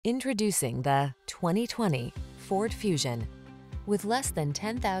Introducing the 2020 Ford Fusion. With less than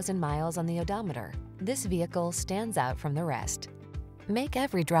 10,000 miles on the odometer, this vehicle stands out from the rest. Make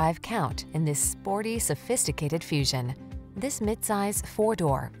every drive count in this sporty, sophisticated Fusion. This midsize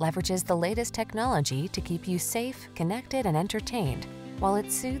four-door leverages the latest technology to keep you safe, connected, and entertained, while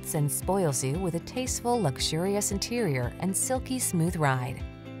it soothes and spoils you with a tasteful, luxurious interior and silky smooth ride.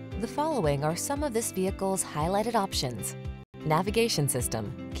 The following are some of this vehicle's highlighted options: navigation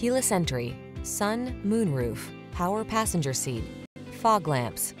system, keyless entry, sun, moonroof, power passenger seat, fog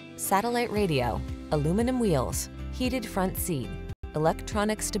lamps, satellite radio, aluminum wheels, heated front seat,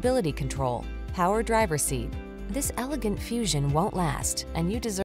 electronic stability control, power driver seat. This elegant Fusion won't last, and you deserve